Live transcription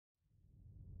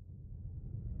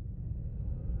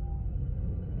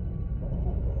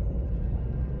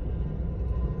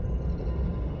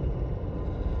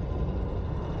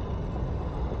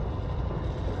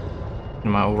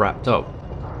Am I all wrapped up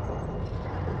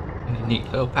in a neat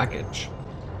little package?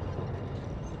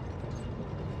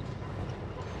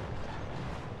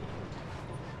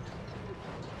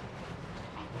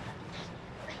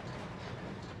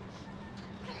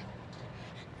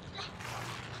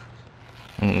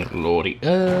 Lordy.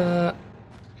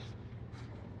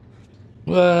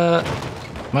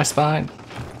 My spine.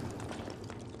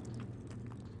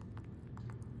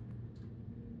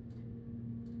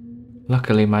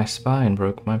 Luckily, my spine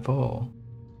broke my fall.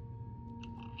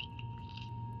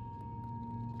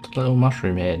 It's a little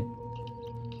mushroom head.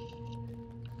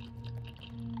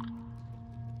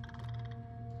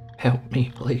 Help me,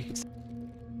 please.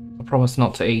 I promise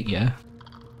not to eat you.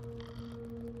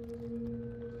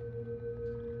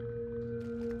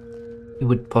 Who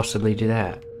would possibly do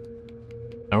that?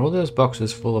 Are all those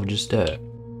boxes full of just dirt?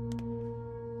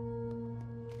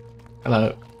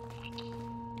 Hello.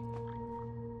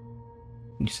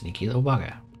 You sneaky little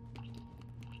bugger.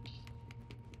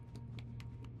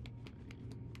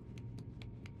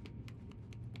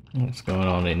 What's going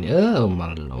on in here? Oh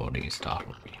my lord, he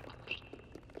startled me.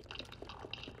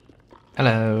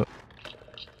 Hello.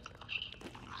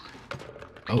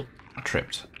 Oh, I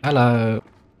tripped. Hello.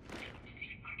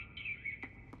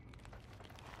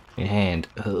 Your hand.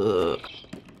 Ugh.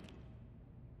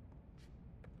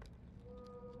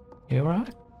 You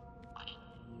alright?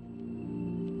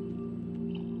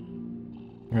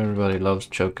 Everybody loves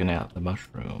choking out the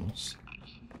mushrooms.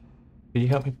 Could you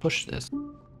help me push this?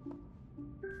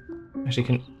 Actually,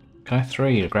 can I throw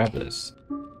you to grab this?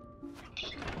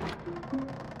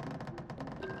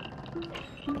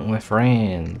 We're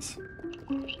friends.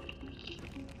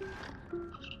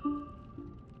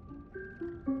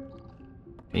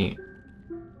 Can you...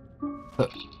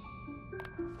 Look.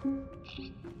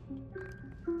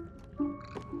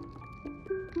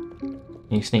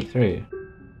 Can you sneak through?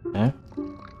 No?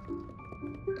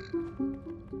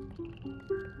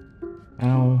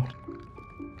 Ow.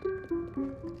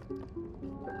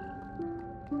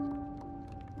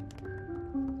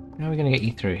 How are we gonna get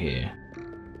you through here?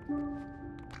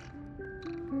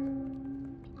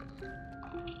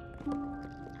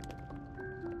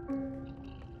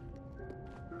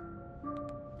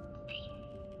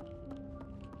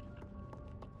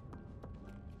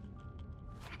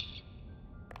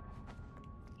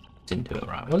 Didn't do it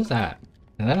right. What is that?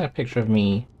 Is that a picture of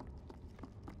me?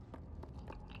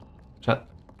 Shut.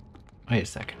 Wait a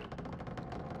second.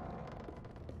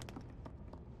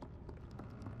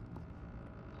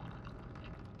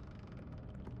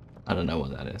 I don't know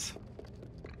what that is.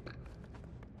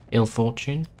 Ill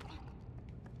fortune?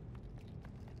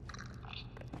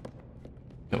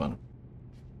 Come on.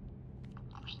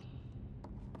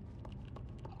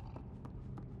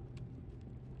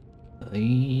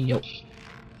 Yo.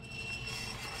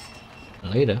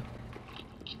 Later.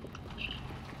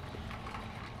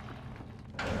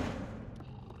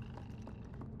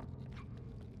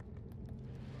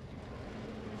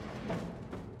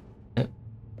 Yep.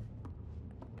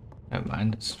 Never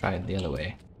mind, let's try it the other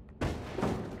way.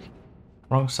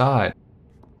 Wrong side.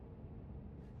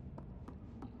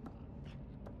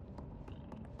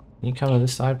 Can you come to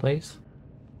this side, please?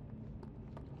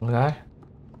 Okay.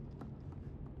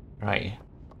 Right.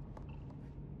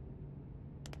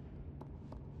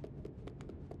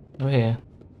 Over here.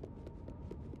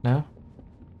 No?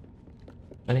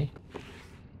 Ready?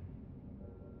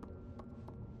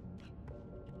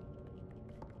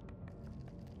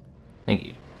 Thank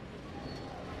you.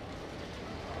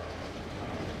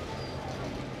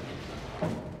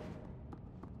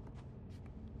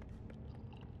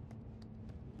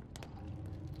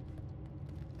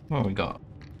 What we got?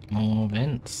 More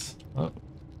vents. Oh.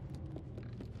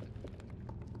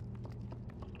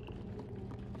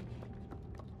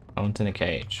 One's in a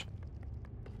cage.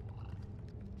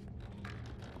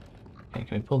 Okay,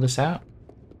 can we pull this out?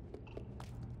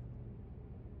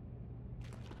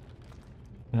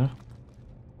 No?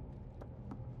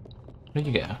 Where'd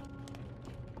you go?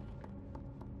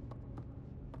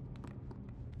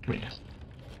 Come here.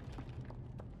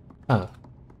 Oh,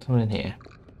 someone in here.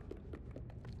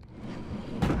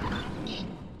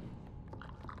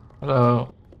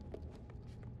 Hello.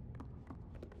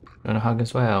 You want a hug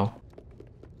as well?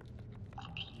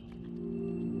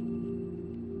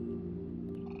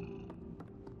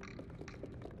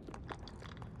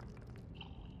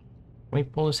 Can we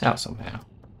pull this out somehow?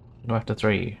 Or do I have to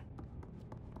throw you?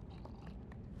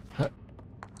 Huh.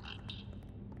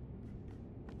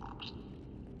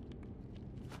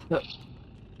 Huh.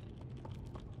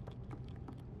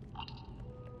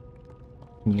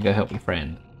 You go help your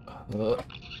friend.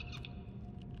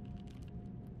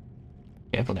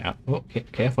 Yeah, Careful now. Oh,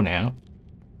 careful now.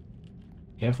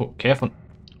 Careful, careful.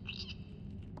 Let's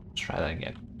try that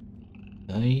again.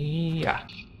 Yeah.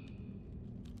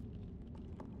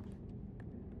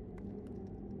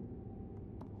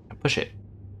 Push it.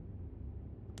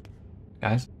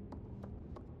 Guys.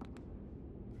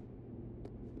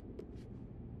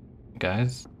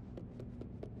 Guys.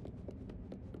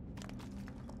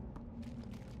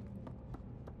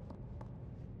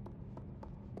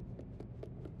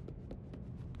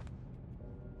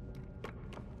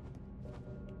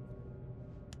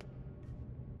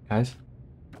 Guys.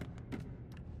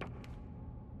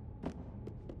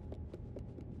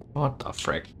 What the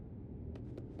frick?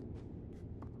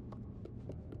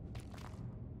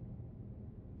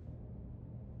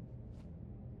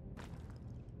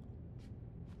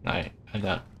 I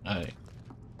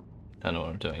don't know what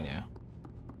I'm doing now.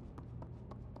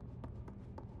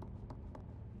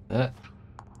 That.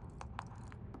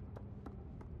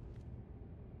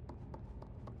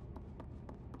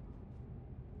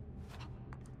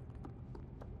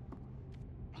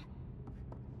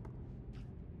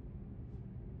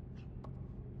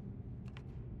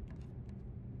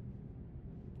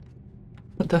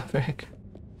 What the frick?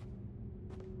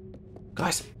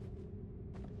 Guys!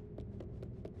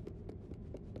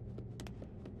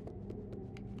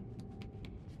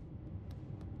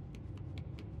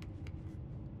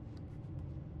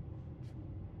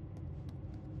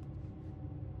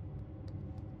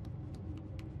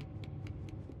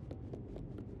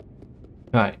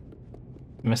 Right.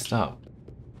 Messed up.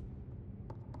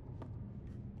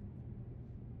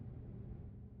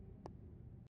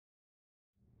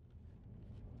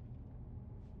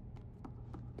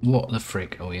 What the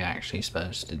frick are we actually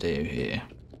supposed to do here?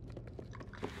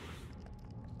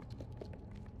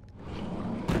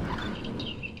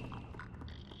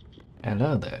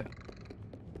 Hello there.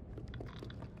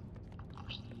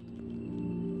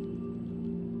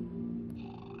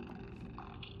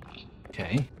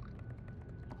 Okay.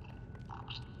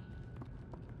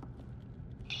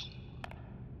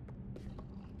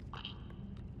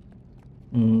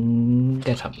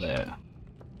 Get up there.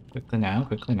 Quickly now,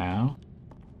 quickly now.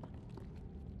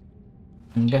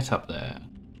 And get up there.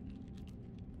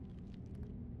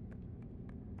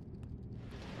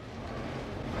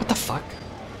 What the fuck?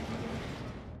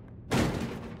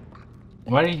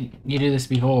 Why did you do this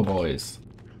before, boys?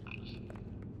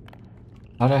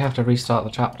 Why do I have to restart the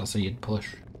chapter so you'd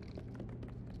push?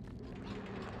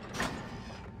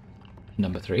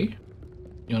 Number 3?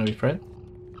 You wanna be friends?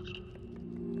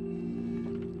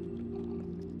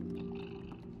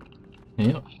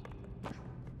 Yep.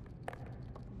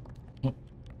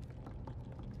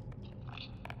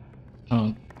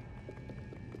 Oh.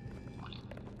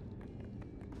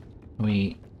 Are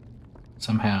we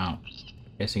somehow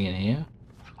guessing in here?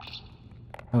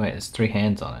 Oh wait, there's 3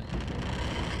 hands on it.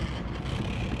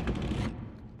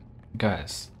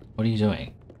 Guys, what are you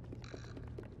doing?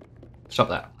 Stop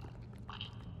that.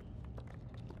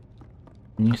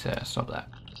 You sir, stop that.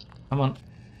 Come on.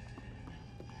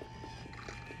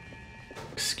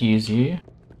 Excuse you.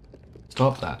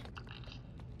 Stop that.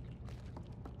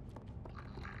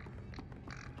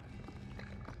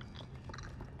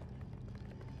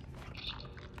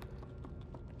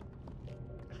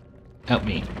 Help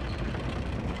me.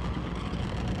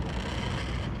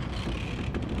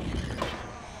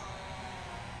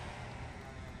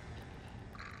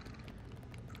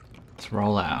 Let's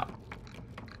roll out.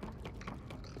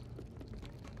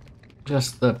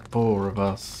 Just the 4 of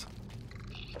us.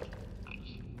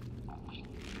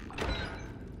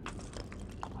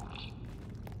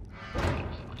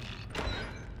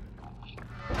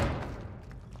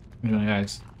 You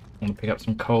guys want to pick up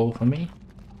some coal for me?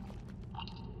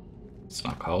 It's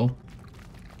not coal.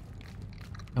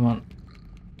 Come on.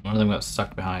 One of them got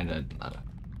stuck behind a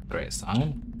great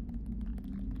sign.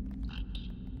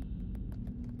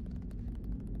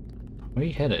 Where are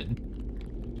you headed?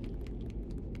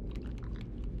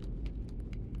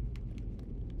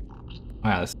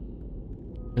 Wow, this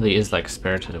really is like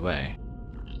Spirited Away.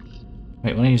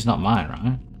 Wait, one of you's not mine,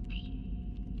 right?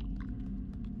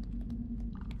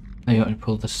 Oh, you want me to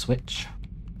pull the switch?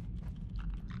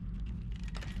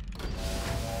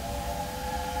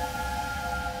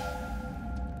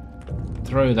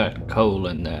 Throw that coal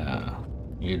in there,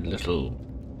 you little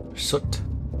soot.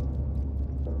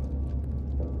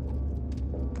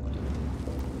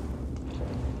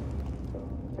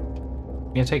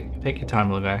 Yeah, take your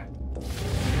time, little guy.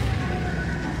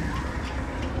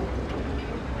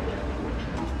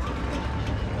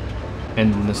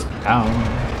 In this town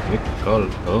we call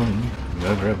home,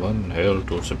 everyone hail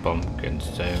to the pumpkin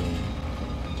sound.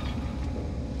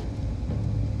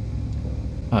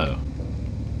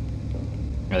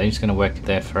 Are they just gonna work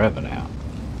there forever now?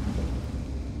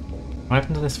 What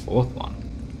happened to this fourth one?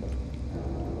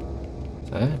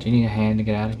 Sir, do you need a hand to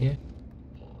get out of here?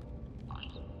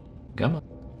 Come on.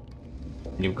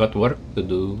 You've got work to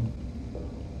do.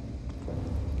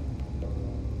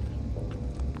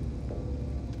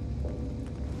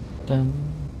 Dun.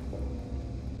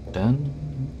 Dun.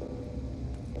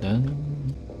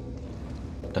 Dun.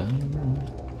 Dun.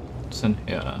 What's in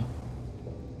here?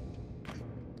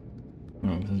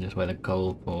 Oh, this is just where the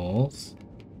gold falls.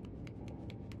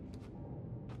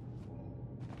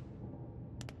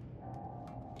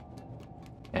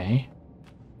 Okay.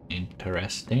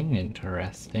 Interesting,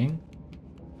 interesting.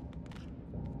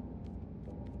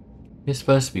 You're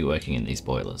supposed to be working in these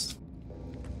boilers.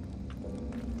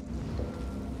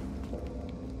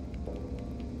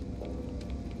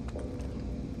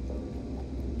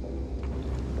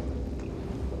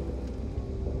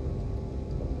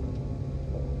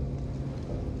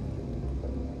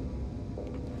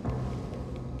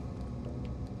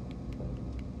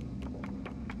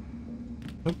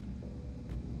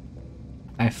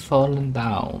 I've fallen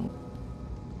down.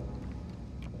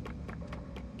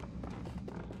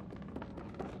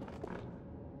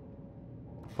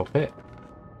 Pop it.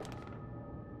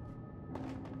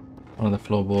 One of the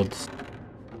floorboards.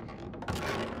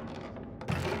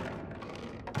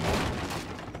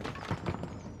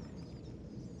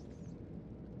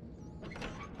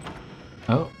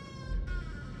 Oh.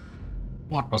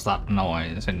 What was that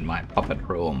noise in my puppet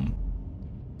room?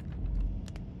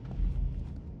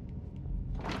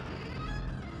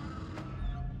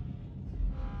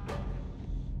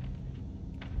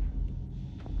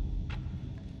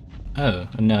 Oh,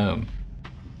 a gnome.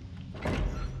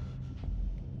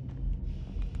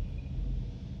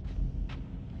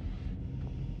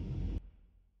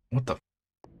 What the?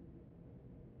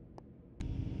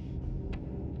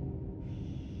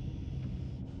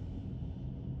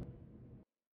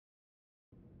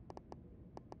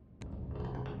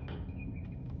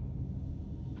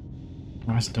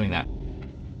 Why is it doing that?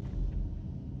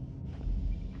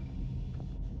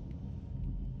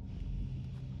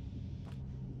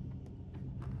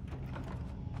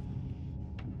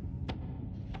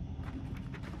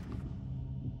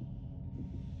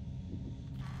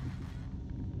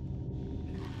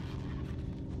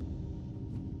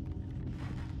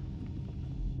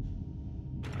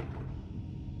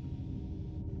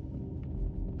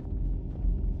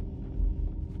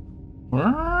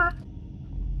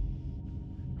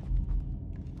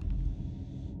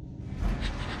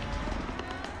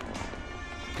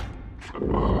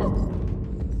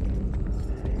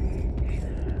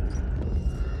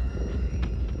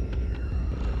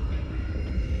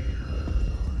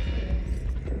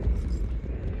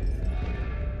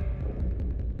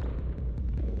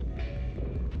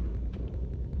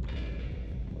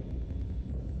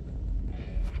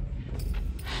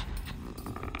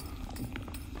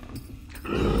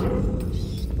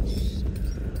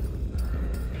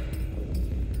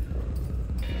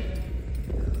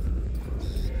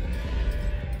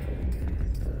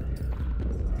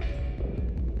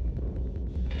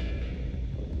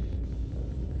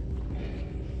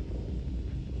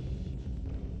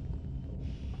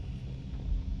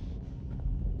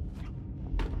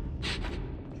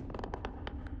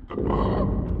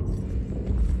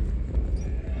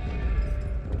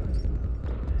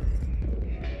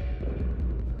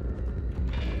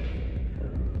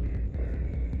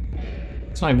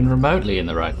 It's not even remotely in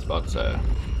the right spot, so...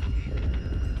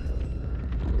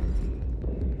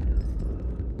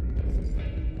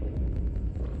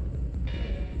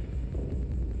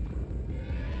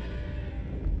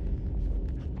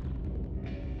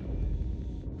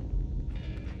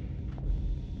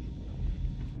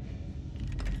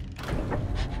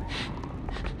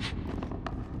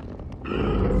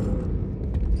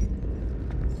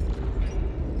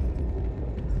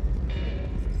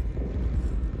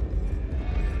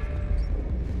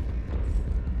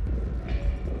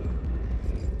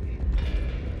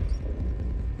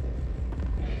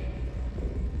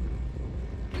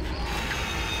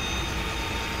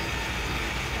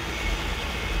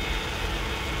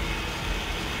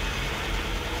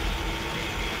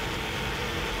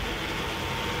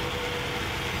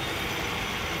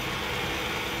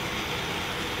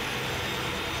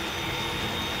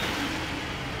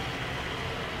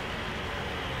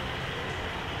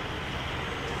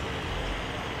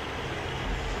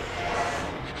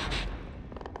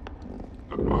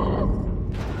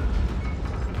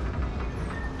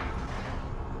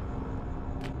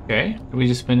 Okay, did we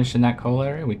just finish in that coal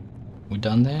area? We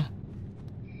done there?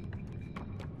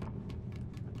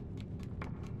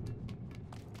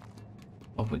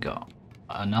 What have we got?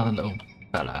 Another little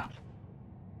fella.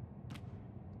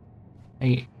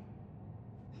 Hey,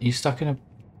 you stuck in a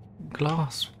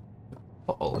glass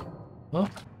bottle?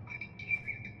 What?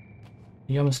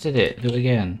 You almost did it. Do it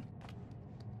again.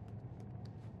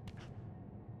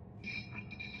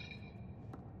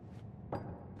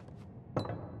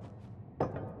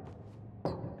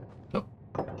 Oh.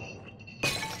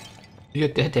 You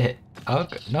did it. Oh,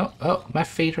 no. Oh, my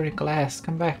feet are in glass.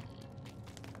 Come back.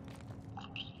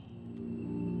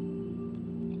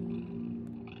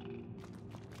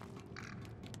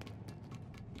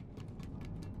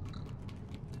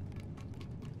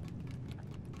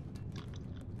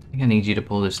 I think I need you to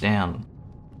pull this down.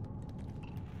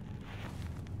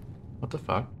 What the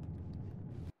fuck?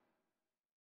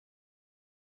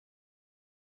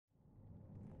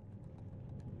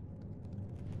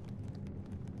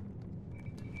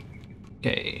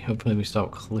 Okay, hopefully we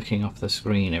stop clicking off the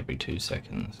screen every 2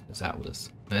 seconds, because that was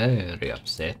very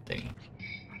upsetting.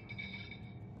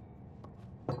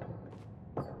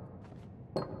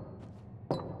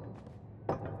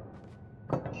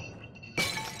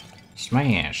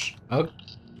 Smash! Oh!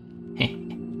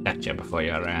 Gotcha before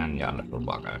you ran, you little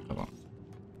bugger. Come on.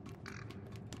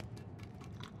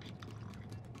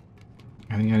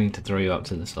 I think I need to throw you up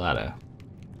to this ladder.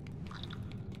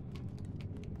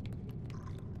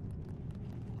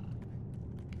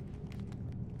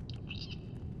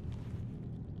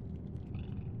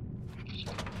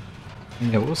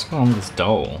 Yeah, what's going on with this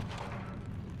doll?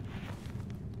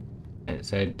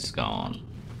 Its head's gone.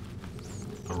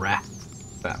 A rat.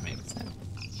 That makes sense.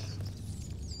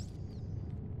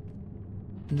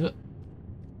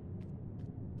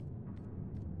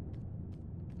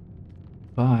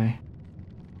 Bye.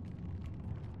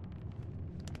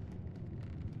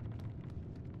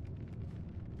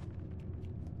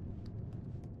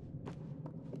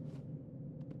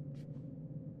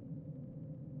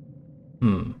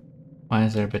 Why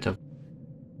is there a bit of...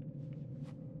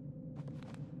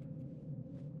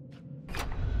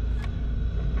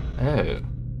 Oh.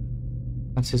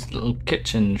 That's his little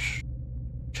kitchen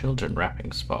children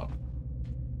wrapping spot.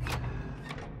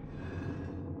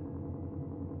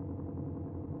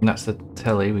 And that's the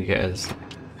telly we get as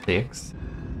 6.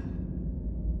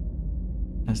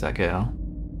 There's that girl.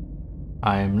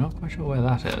 I'm not quite sure where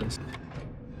that is.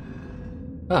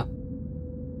 Oh.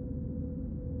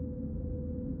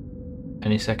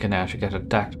 Any second now I should get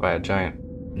attacked by a giant...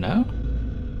 No?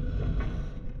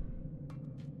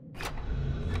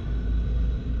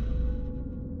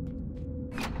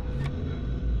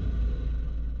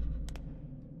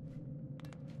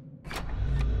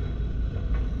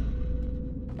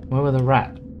 Where were the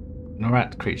rat? The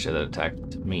rat creature that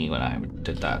attacked me when I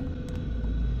did that.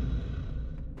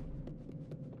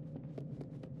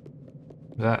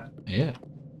 Is that it?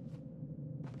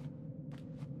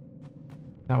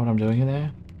 Is that what I'm doing in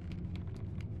there?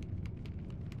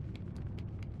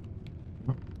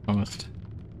 Oh, almost.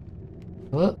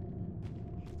 Look.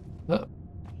 Look.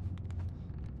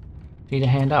 Need a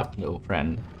hand up, little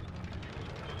friend.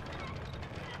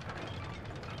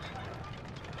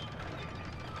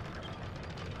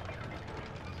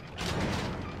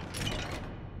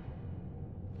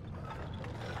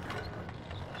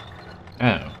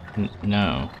 Oh,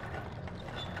 no.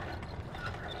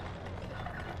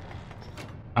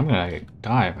 I'm gonna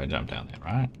die if I jump down there,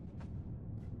 right?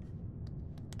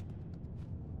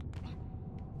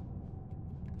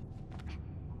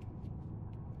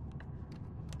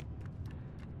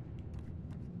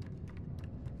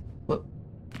 What?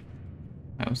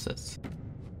 What was this?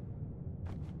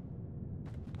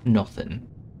 Nothing.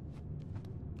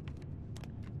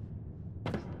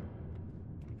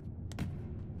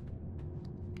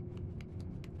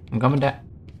 I'm coming down.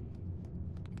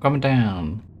 Coming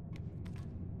down.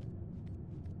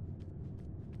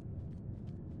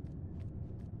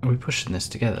 Are we pushing this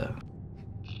together?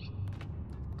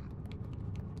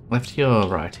 Lefty or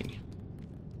righty?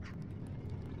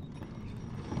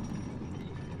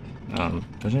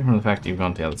 Judging from the fact that you've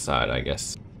gone to the other side, I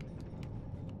guess.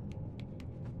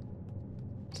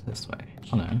 It's this way.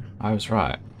 Oh no, I was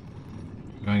right.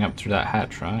 Going up through that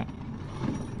hatch, right?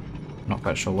 Not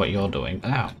quite sure what you're doing.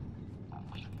 Ow!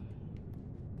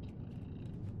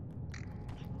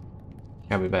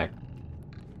 I'll be back.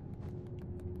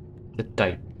 Sit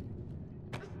tight.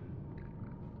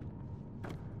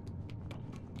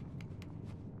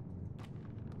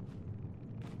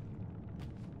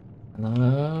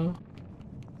 Hello?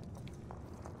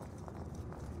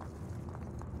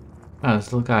 Oh, there's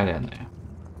a little guy down there.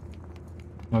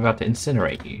 I'm about to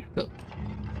incinerate you. Look.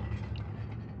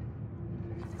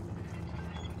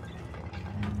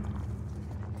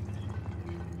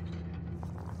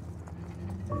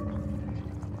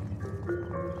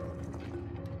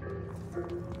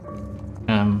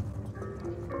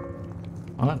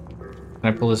 What? Can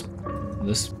I pull this?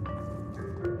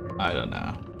 I don't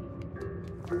know.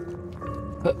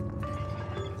 Huh.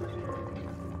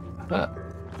 Huh.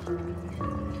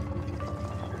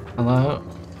 Hello?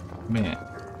 Come here.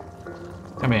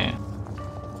 Come here.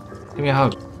 Give me a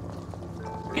hug.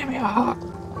 Give me a hug.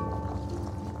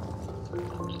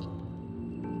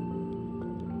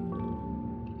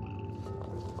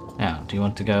 Now, do you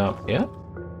want to go up here?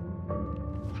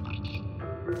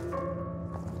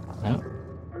 No?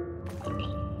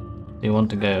 Do you want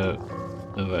to go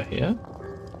over here?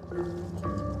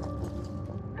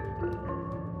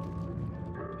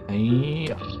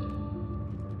 Yeah.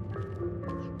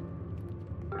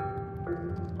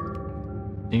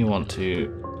 Do you want to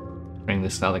bring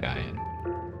this other guy in?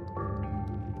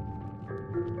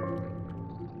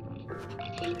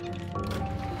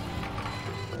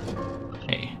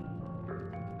 Hey.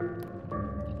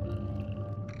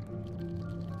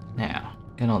 Now,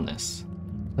 get on this.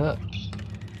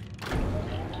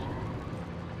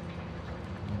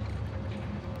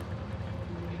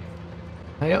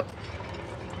 Hey up.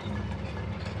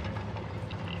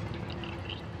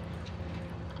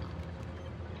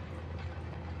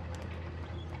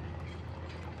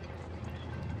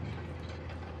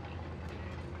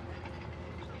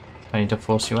 I need to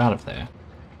force you out of there.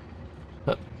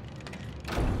 Come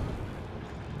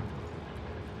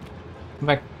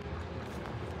back.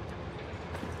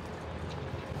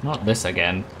 Not this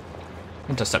again.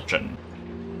 Interception.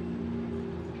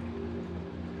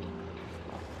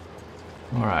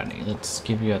 Alrighty, let's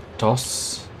give you a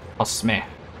toss. Toss me.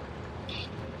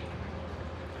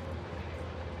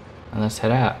 And let's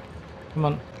head out. Come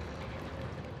on.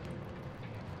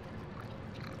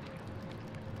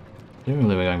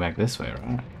 Presumably we're going back this way,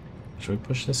 right? Should we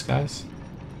push this, guys?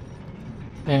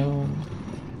 Down.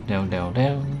 Down, down,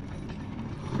 down.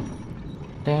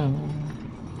 Down.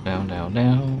 Down, down,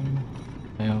 down.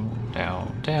 Down,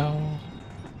 down, down.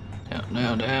 Down,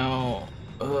 down, down.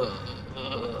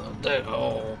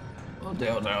 Down.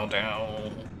 Down, down,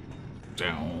 down.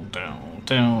 Down, down,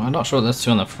 down. I'm not sure what those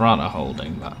two on the front are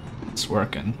holding, but it's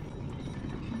working.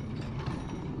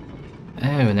 Oh,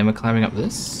 and then we're climbing up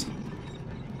this.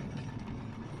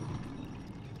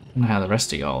 I don't know how the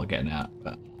rest of y'all are getting out,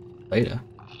 but later.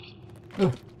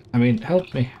 Oh, I mean,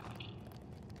 help me.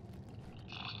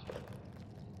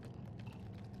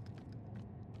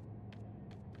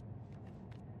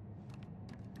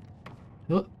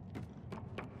 Oh.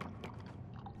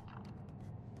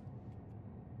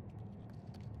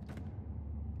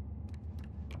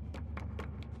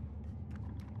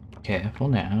 Careful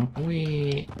now.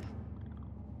 We.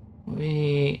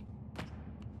 I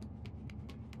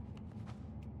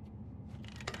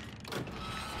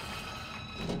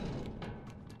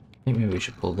think maybe we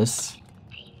should pull this.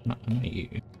 Not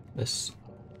you. This.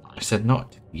 I said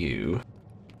not you.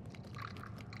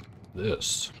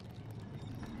 This.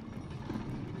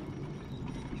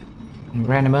 And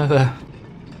ran him over.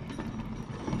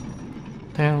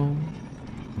 Down.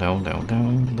 Down, down,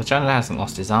 down. The janitor hasn't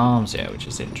lost his arms yet, which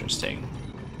is interesting.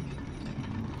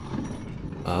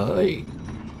 Aye.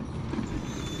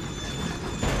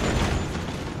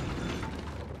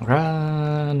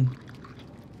 Run!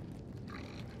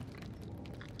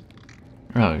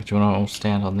 Oh, do you want to all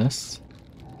stand on this?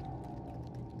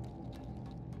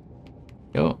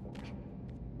 Yo.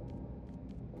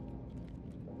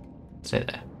 Stay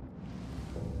there.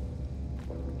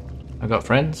 I've got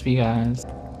friends for you guys.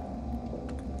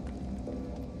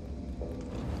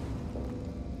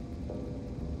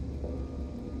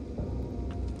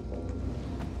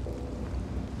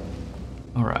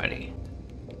 Alrighty.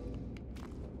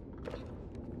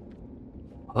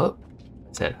 Hup.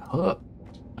 I said hup.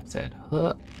 I said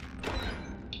hup.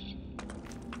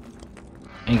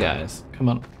 Hey guys, come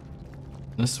on.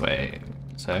 This way.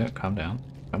 So, calm down.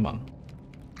 Come on.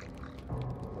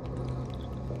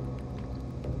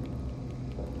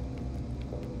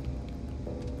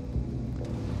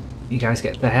 You guys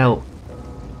get the help.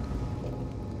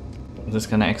 I'm just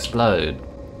gonna explode.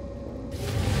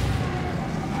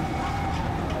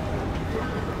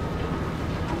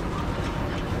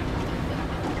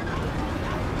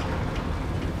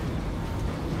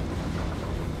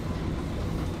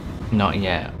 Not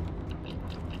yet.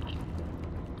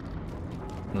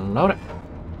 Load it.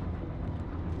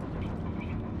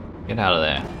 Get out of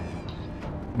there.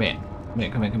 Come here. Come here,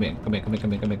 come here, come here, come here, come here,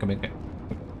 come here, come here, come here,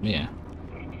 come here.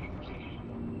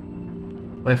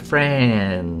 We're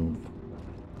friends.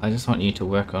 I just want you to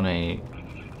work on a...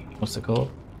 What's it called?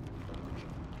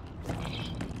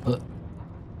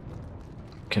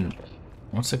 can...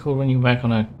 What's it called when you work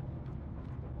on a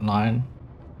line?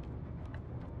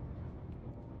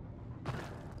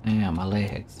 Yeah, my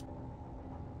legs.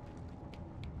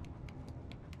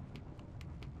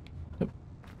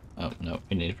 Oh, no,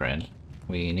 we need a friend.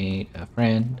 We need a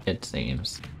friend, it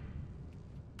seems.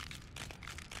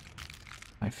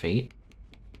 My feet?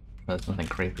 There's nothing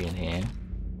creepy in here.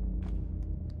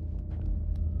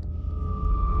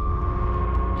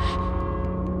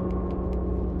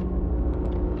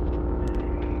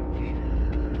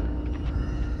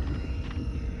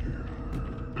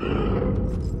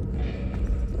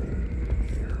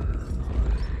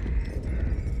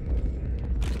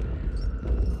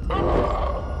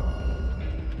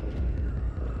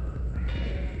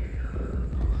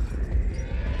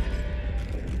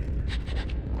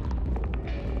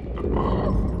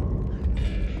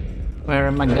 Where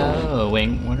am I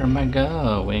going? Where am I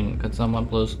going? Could someone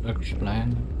please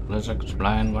explain? Please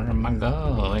explain where am I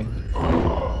going?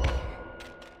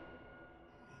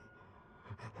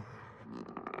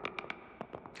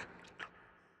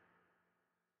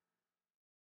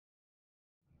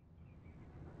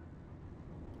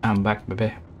 I'm back,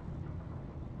 baby.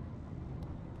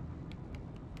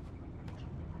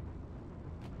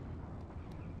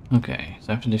 Okay,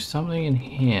 so I have to do something in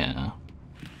here.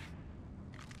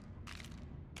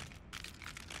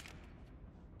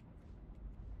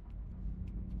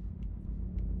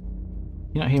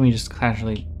 You don't hear me just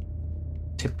casually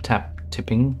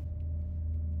tipping?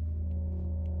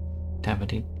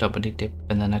 Tappity doppity dip,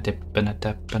 and then I dip and I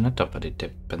tap and I doppity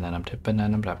dip, and then I'm tipping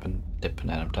and I'm tapping, dipping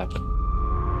and I'm tapping.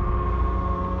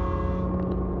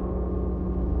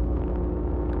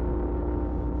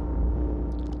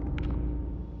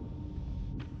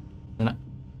 Then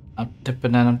I'm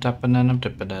tipping and I'm tapping and I'm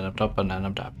tipping and I'm tapping and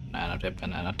I'm tapping and I'm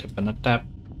tipping and I'm tipping and I tap.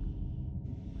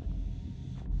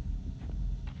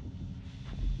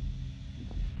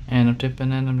 And I'm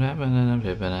tipping and I'm tapping and I'm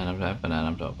tipping and I'm tapping and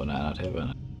I'm tapping and I'm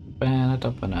tipping. And I'm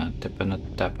tapping and tipping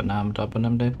and tapping, I'm tapping,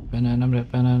 I'm dipping and I'm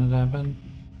dipping and I'm tapping.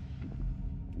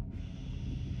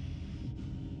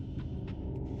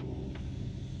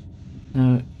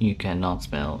 No, you cannot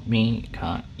smell me,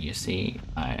 can't you see?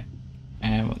 I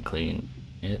am clean,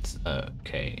 it's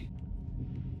okay.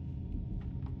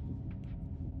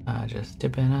 I just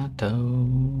dipping a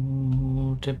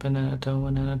toe, dipping a toe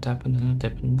and then a tapping and a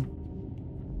dipping.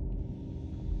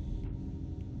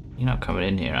 You're not coming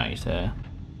in here, are you, sir?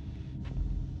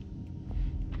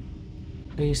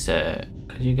 Please, sir,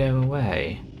 could you go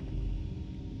away?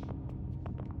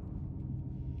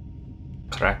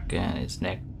 Crack in his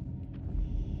neck.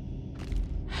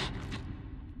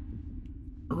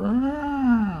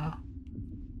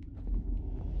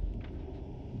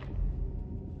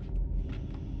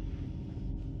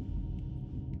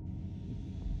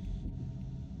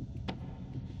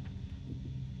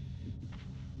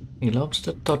 He loves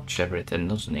to touch everything,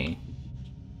 doesn't he?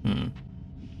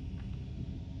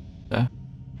 So,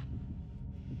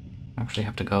 actually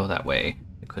have to go that way.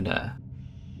 We could,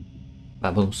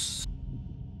 baboose.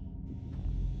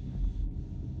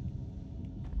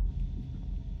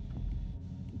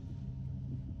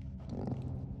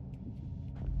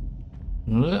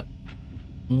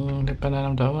 Dipping and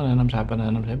I'm towing and I'm tapping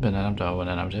and I'm tipping and I'm towing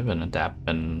and I'm tipping and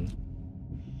tapping.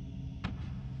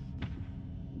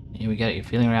 Here we get it, you're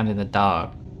feeling around in the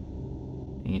dark.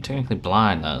 You're technically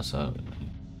blind though, so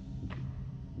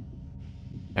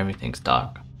everything's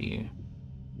dark for you.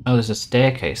 Oh, there's a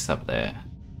staircase up there.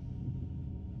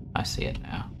 I see it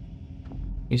now.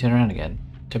 You turn around again.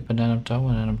 Tipping and I'm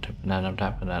towing and I'm tipping and I'm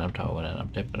tapping and I'm towing and I'm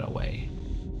tipping away.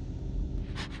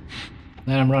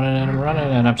 Then I'm running and I'm running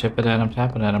and I'm tipping and I'm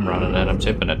tapping and I'm running and I'm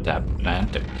tipping and tapping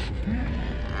and tipping.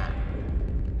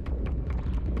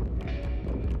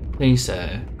 Please,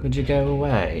 sir, could you go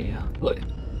away? Look.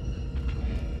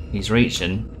 He's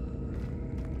reaching.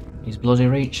 He's bloody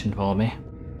reaching for me.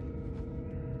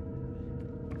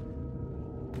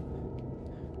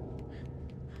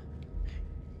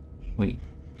 We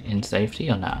in safety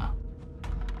or not?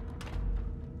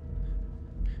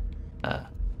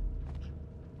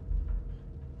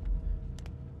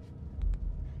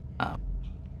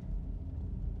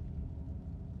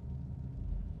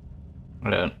 I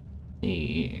don't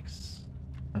see.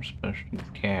 I'm supposed to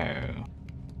go.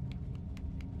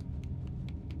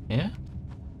 Yeah?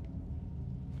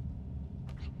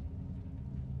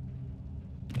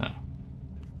 No.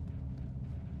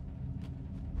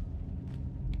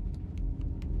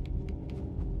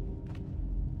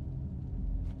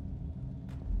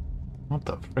 What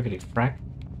the friggity frack?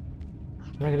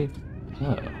 Friggity.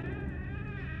 Oh.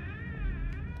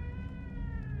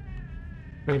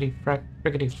 Friggity frack,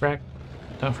 friggity frack.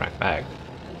 Don't frack back.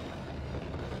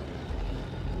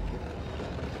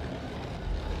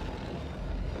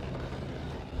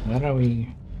 Where are we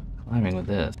climbing with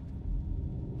this?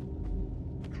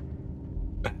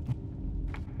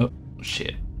 Oh,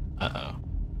 shit. Uh-oh.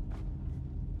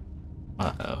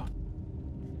 Uh-oh.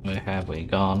 Where have we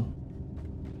gone?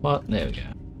 What? There we go.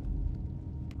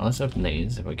 Well, let's open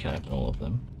these, if we can open all of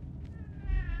them.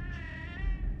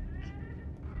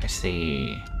 I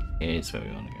see. Here's where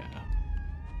we want to go.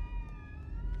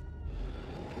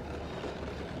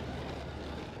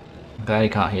 I'm glad you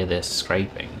can't hear this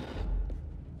scraping.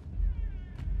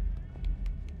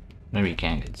 Maybe you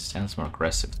can, it sounds more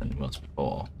aggressive than it was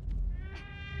before.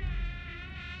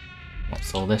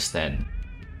 What's all this then?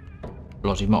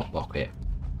 Bloody mop bucket.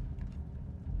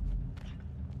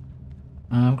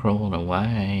 I'm crawling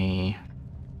away.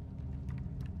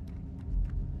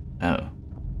 Oh.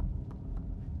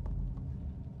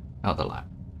 Out the light.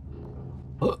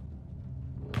 Oh.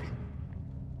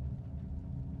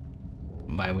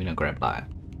 Why are we not grab light?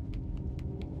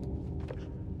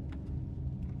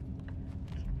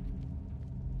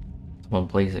 Someone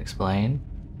please explain.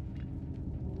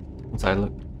 Once I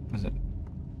look, is it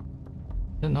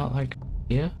not like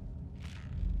here?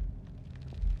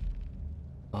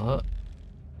 Oh.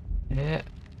 Yeah.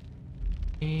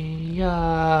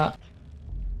 Yeah.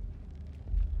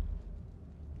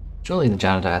 Surely the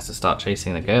janitor has to start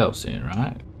chasing the girl soon,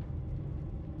 right?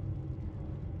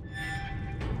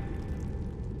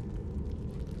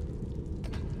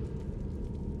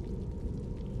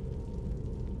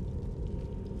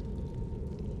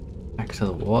 Back to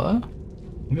the water?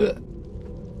 Ugh.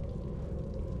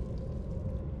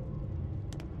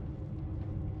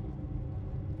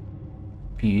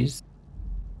 Fuse.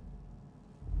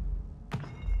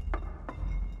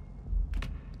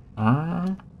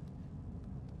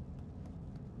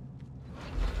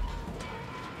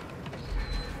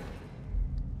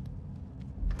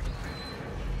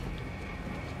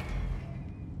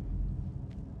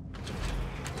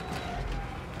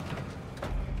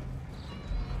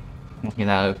 Can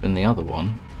that open the other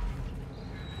one?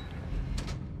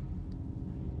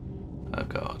 Oh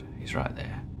god, he's right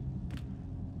there.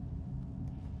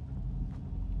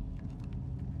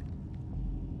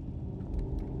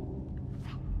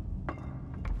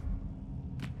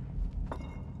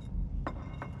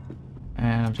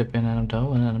 And I'm tipping and I'm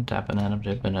towing and I'm tapping and I'm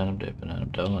tipping and I'm dipping and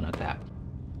I'm towing and I tap.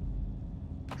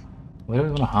 Where do we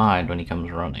want to hide when he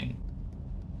comes running?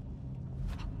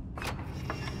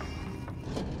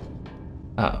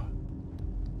 Oh.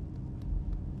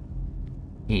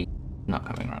 He's not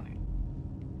coming running.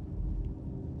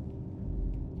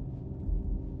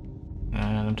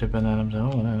 And I'm tipping and I'm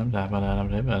towing and I'm tapping and I'm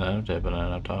tipping and I'm tipping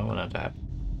and I'm towing and I tap.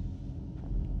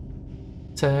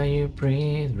 So you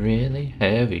breathe really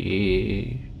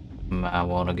heavy. I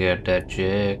wanna get that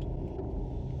chick.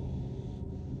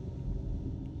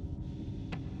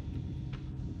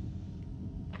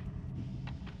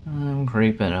 I'm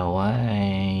creeping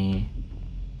away.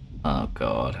 Oh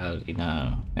god, how did he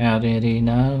know? How did he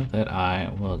know that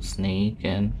I was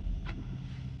sneaking?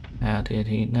 How did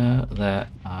he know that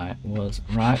I was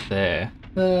right there?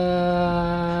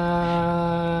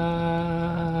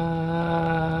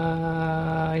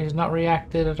 He's not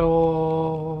reacted at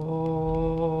all.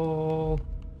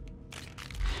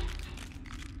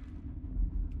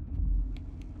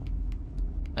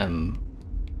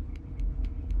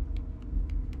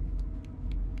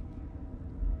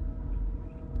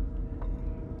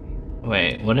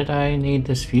 Wait, what did I need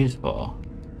this fuse for?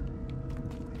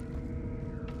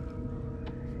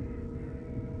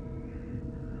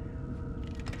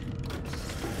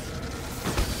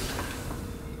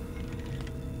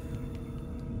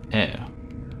 Ew.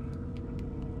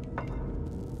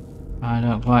 I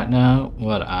don't quite know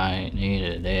what I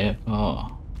needed it for.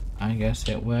 I guess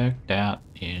it worked out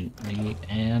in the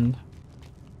end.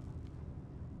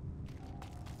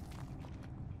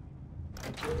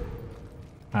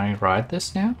 Can I ride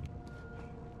this now?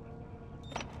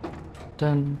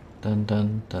 Dun dun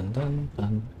dun dun dun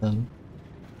dun dun.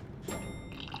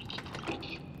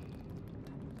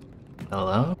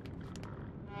 Hello?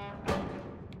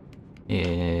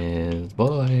 Yes,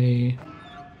 boy.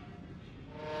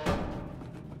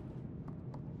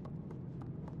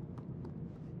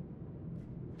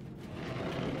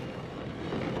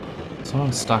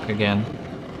 Someone's stuck again.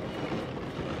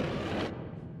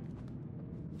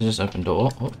 Just open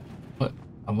door. Oh, what?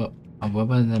 What?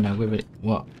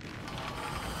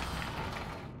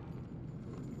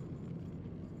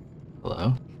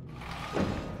 Hello?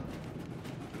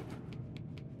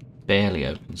 Barely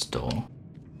opens door.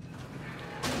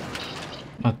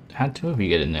 How'd two of you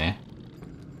get in there?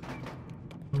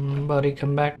 Buddy,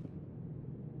 come back.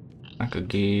 I could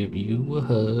give you a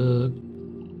hug.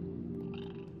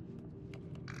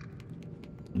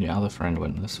 the other friend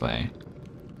went this way.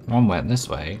 One went this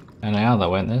way, and the other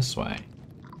went this way.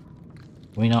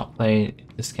 Can we not play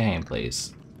this game,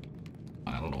 please?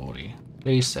 My lordy.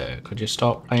 Please, sir, could you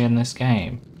stop playing this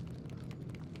game?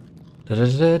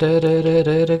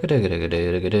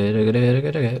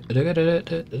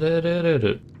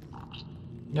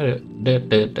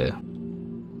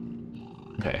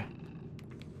 Okay.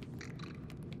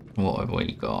 What have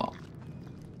we got?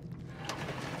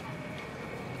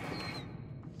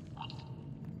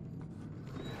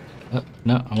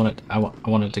 No, I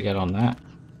wanted to get on that.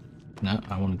 No,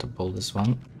 I wanted to pull this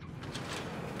one.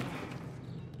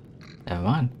 Never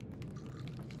mind.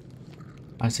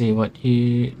 I see what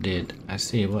you did. I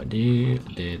see what you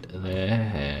did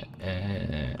there.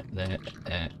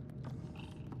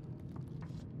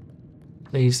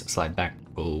 Please slide back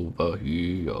over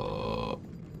here.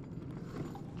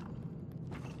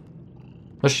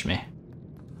 Push me.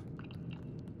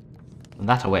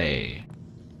 That away.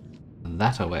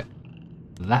 That away.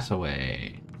 That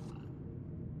away.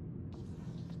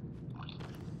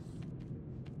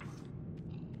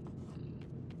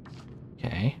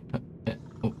 Okay.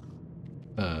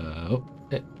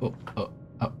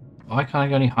 Why can't I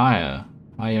go any higher?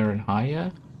 Higher and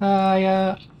higher?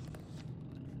 Higher!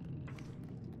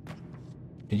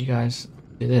 Did you guys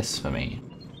do this for me?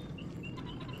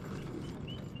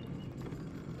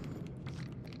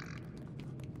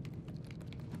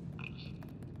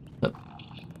 Up.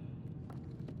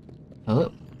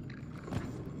 Up.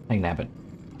 Take that, but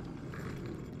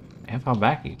how far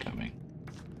back are you coming?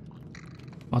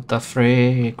 What the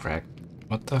frick, crack?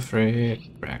 What the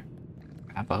frick, crack?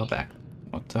 How far back?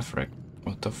 What the frick?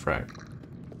 What the frick?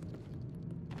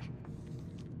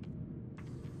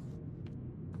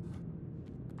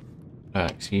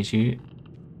 Excuse you?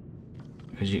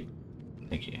 Could you?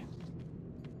 Thank you.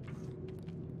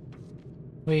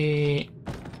 We.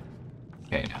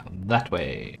 Okay, now that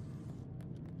way.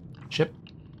 Ship.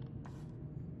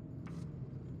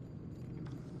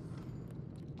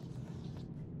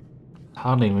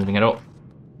 Hardly moving at all.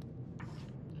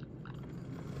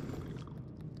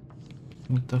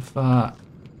 What the fuck?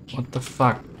 What the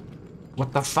fuck?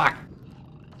 What the fuck?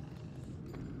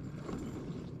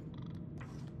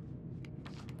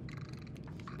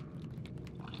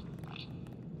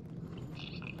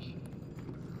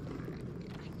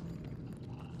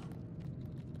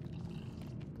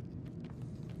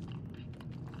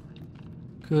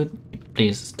 Could you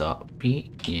please stop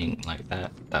being like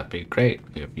that? That'd be great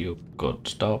if you could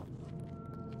stop.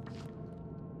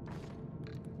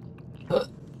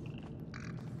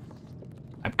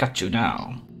 I've got you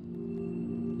now.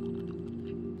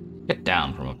 Get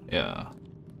down from up here.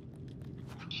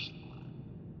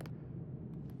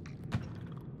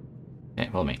 Okay,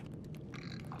 follow me.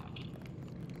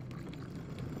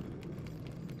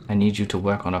 I need you to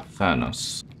work on a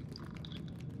furnace.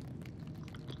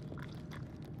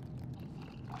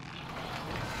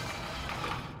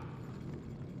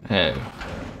 Oh,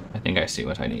 I think I see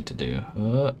what I need to do.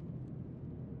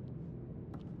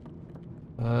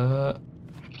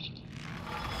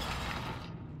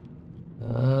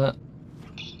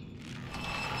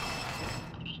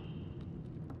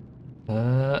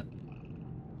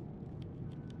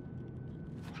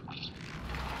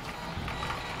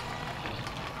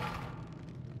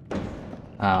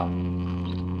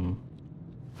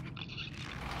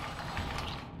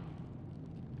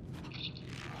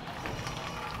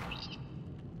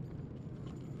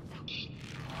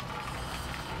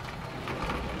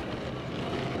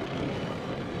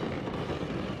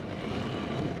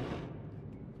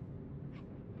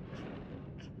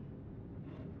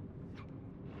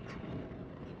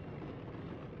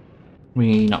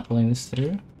 We not pulling this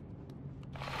through?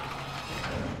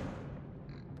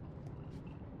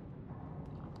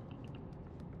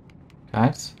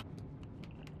 Guys?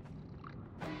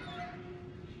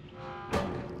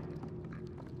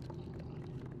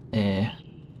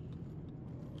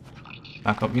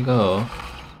 Back up you go.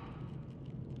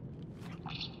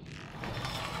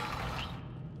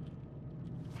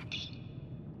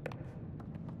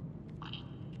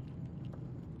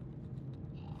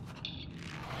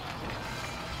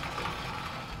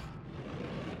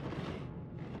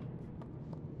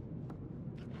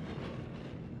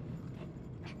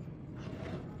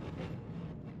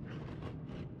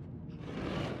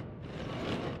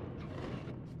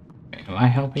 Am I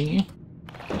helping you?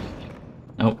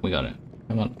 Nope, we got it.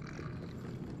 Come on.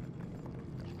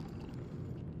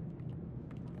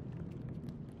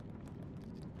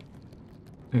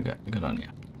 Good on you.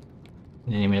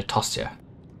 You need me to toss you.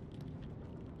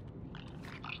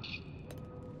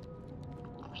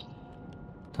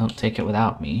 Don't take it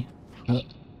without me.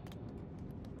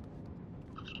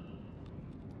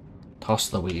 Toss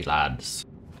the wee lads.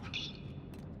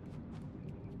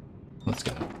 Let's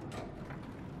go.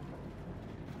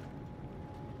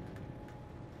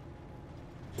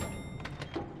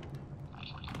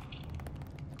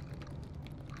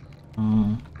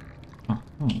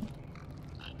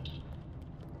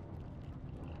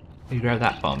 You grab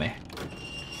that for me.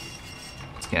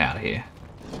 Let's get out of here.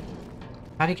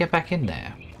 How do you get back in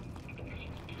there?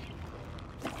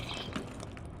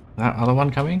 That other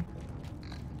one coming?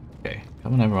 Okay,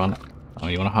 come on everyone. Oh,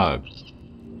 you want a hug?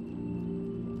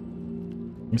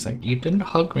 He's like, you didn't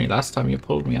hug me last time you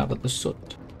pulled me out of the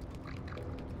soot.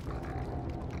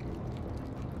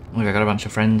 Look, I got a bunch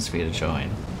of friends for you to join.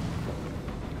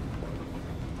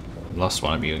 Lost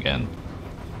one of you again.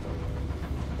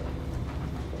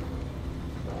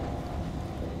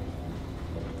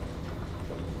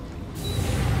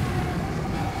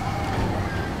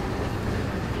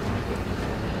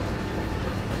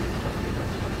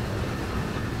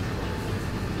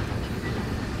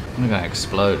 I'm gonna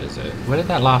explode, is it? Where did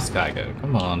that last guy go?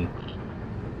 Come on.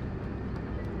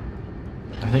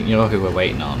 I think you're who we're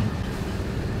waiting on.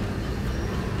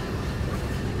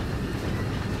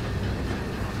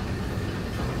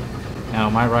 Now,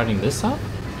 am I riding this up?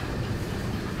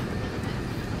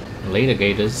 Later,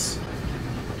 Gators.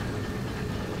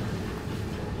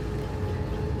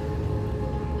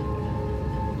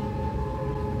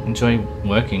 Enjoy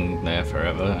working there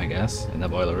forever, I guess, in the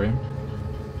boiler room.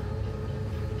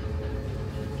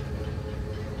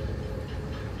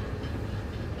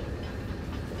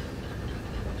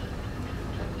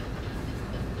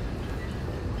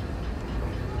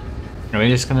 Are we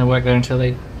just gonna work there until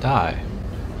they die?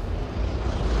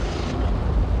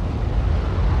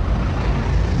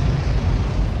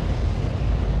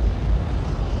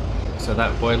 So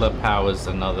that boiler powers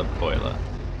another boiler.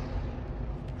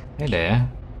 Hey there.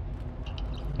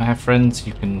 I have friends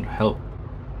you can help.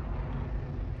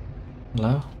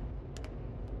 Hello?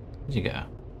 Where'd you go?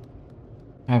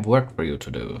 I have work for you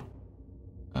to do.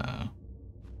 Uh-oh.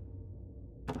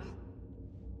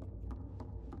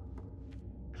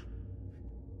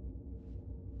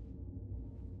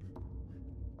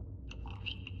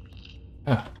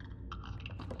 Oh.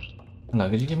 Hello,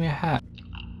 could you give me a hat?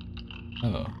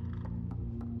 Oh.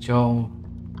 Joel.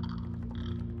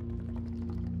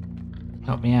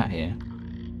 Help me out here.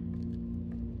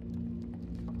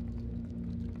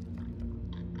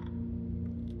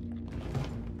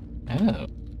 Oh.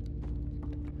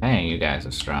 Dang, you guys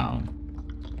are strong.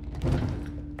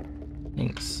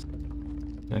 Thanks.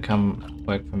 Gonna come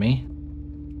work for me?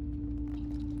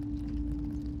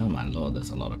 Oh my lord,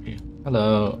 there's a lot of you.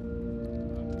 Hello.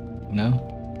 No?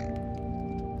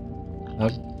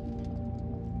 Hug?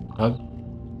 Hug?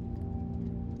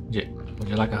 Would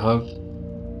you like a hug?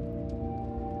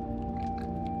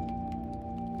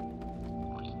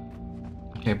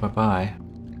 Okay, bye-bye.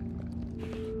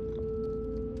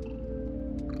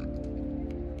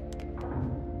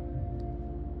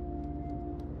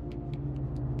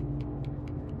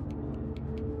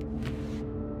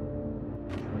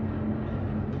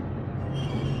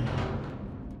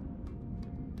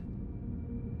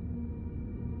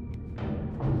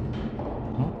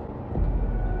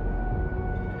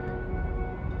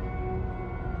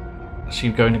 Is she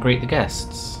going to greet the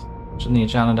guests? Shouldn't the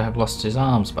janitor have lost his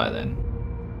arms by then?